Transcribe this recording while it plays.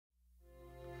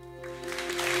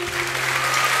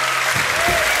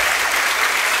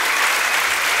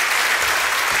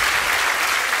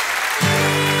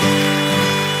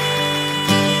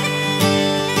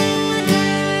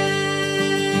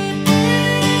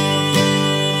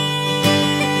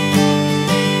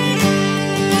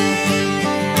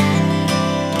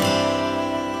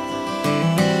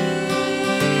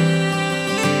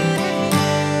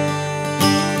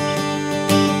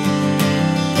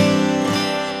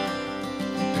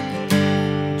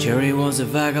Jerry was a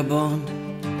vagabond,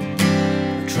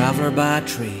 a traveler by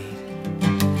trade,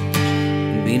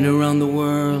 and been around the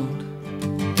world,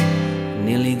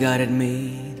 nearly got it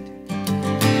made.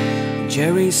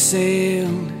 Jerry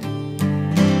sailed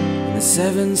in the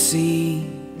 7 seas,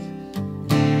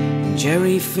 and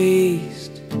Jerry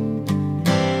faced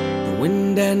the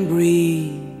wind and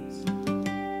breeze,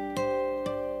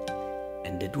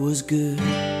 and it was good.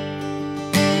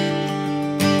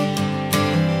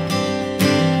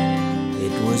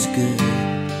 Was good.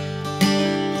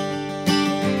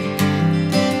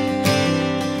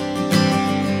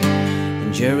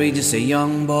 And Jerry, just a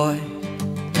young boy,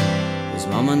 his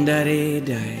mom and daddy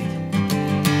died.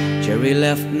 Jerry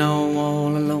left now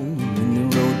all alone, and the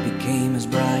road became his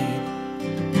bride.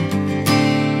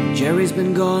 Jerry's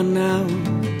been gone now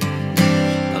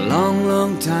a long,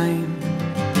 long time.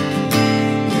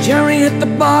 Jerry hit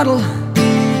the bottle,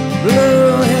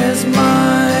 blew his mind.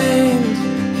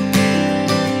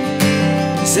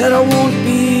 Said I won't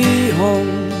be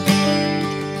home.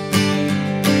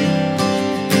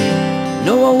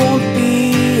 No, I won't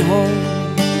be home.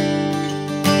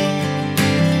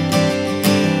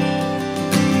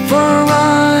 For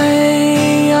I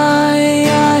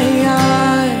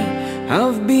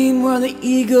have been where the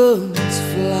eagles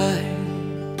fly,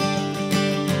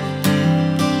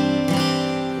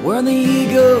 where the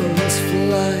eagles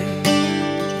fly.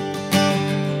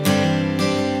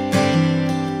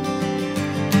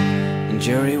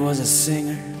 Jerry was a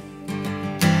singer,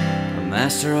 a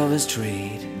master of his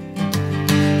trade.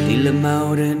 Deal him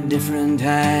out a different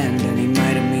hand, and he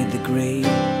might have made the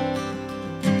grade.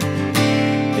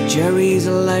 But Jerry's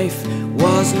life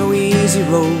was no easy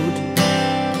road,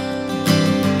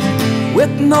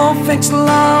 with no fixed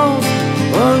love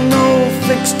or no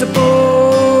fixed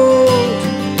abode.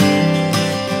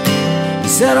 He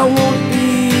said, I won't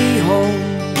be home.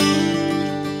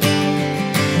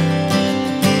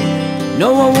 No,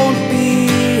 I won't be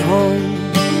home.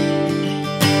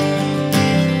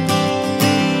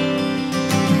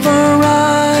 For I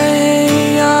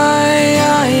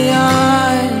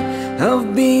have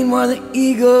been where the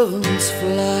eagles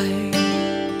fly,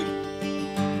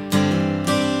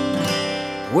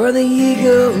 where the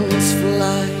eagles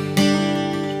fly.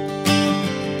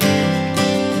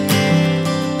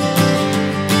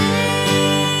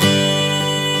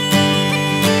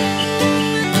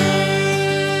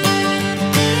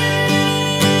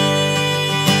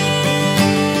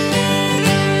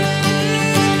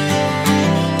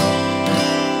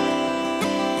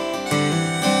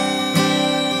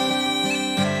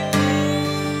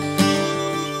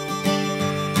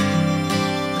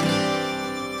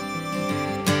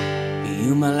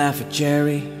 You might laugh at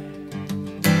Jerry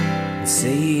and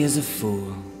say he is a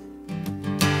fool,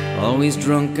 always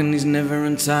drunk and he's never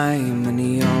on time, and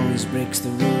he always breaks the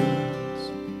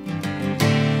rules.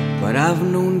 But I've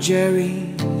known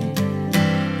Jerry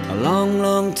a long,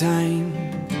 long time,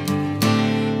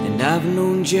 and I've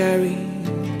known Jerry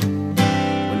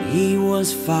when he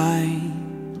was fine,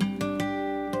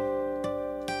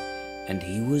 and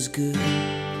he was good.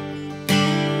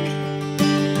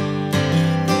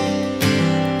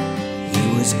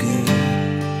 Was good.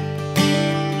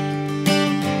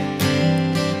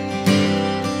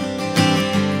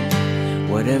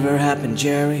 Whatever happened,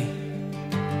 Jerry?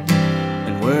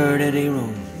 And where did he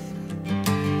roam?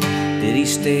 Did he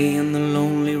stay on the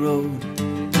lonely road?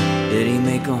 Did he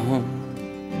make a home?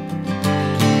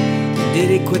 Did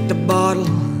he quit the bottle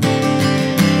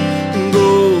and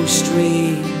go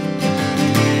straight?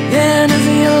 And is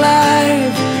he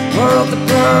alive or up the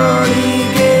pearly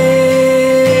gates?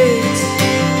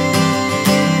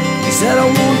 Said I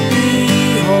won't be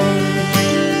home.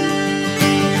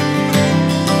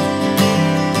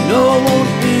 No, I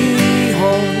won't be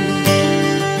home.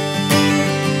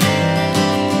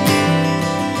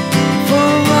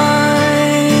 For I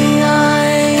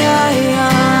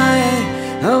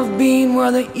have been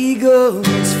where the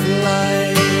eagles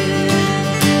fly,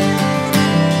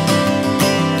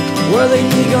 where the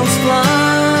eagles fly,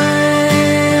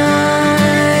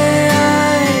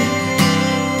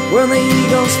 where the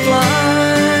eagles fly,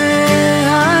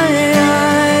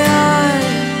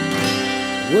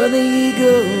 where the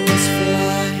eagles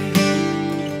fly,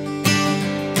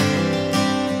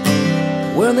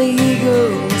 where the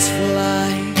eagles fly.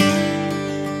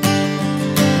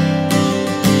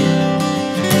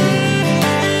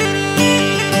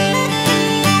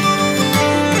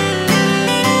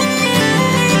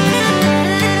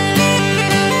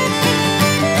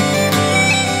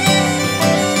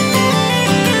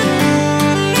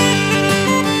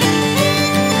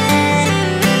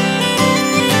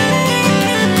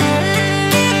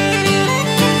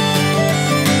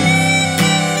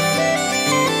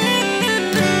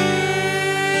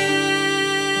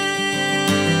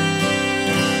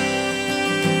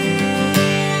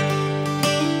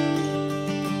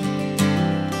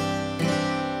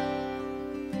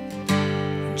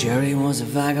 Jerry was a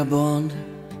vagabond,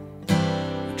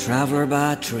 a traveler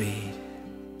by trade,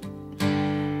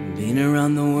 been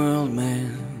around the world,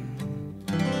 man,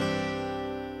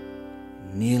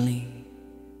 nearly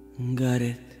got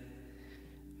it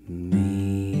made.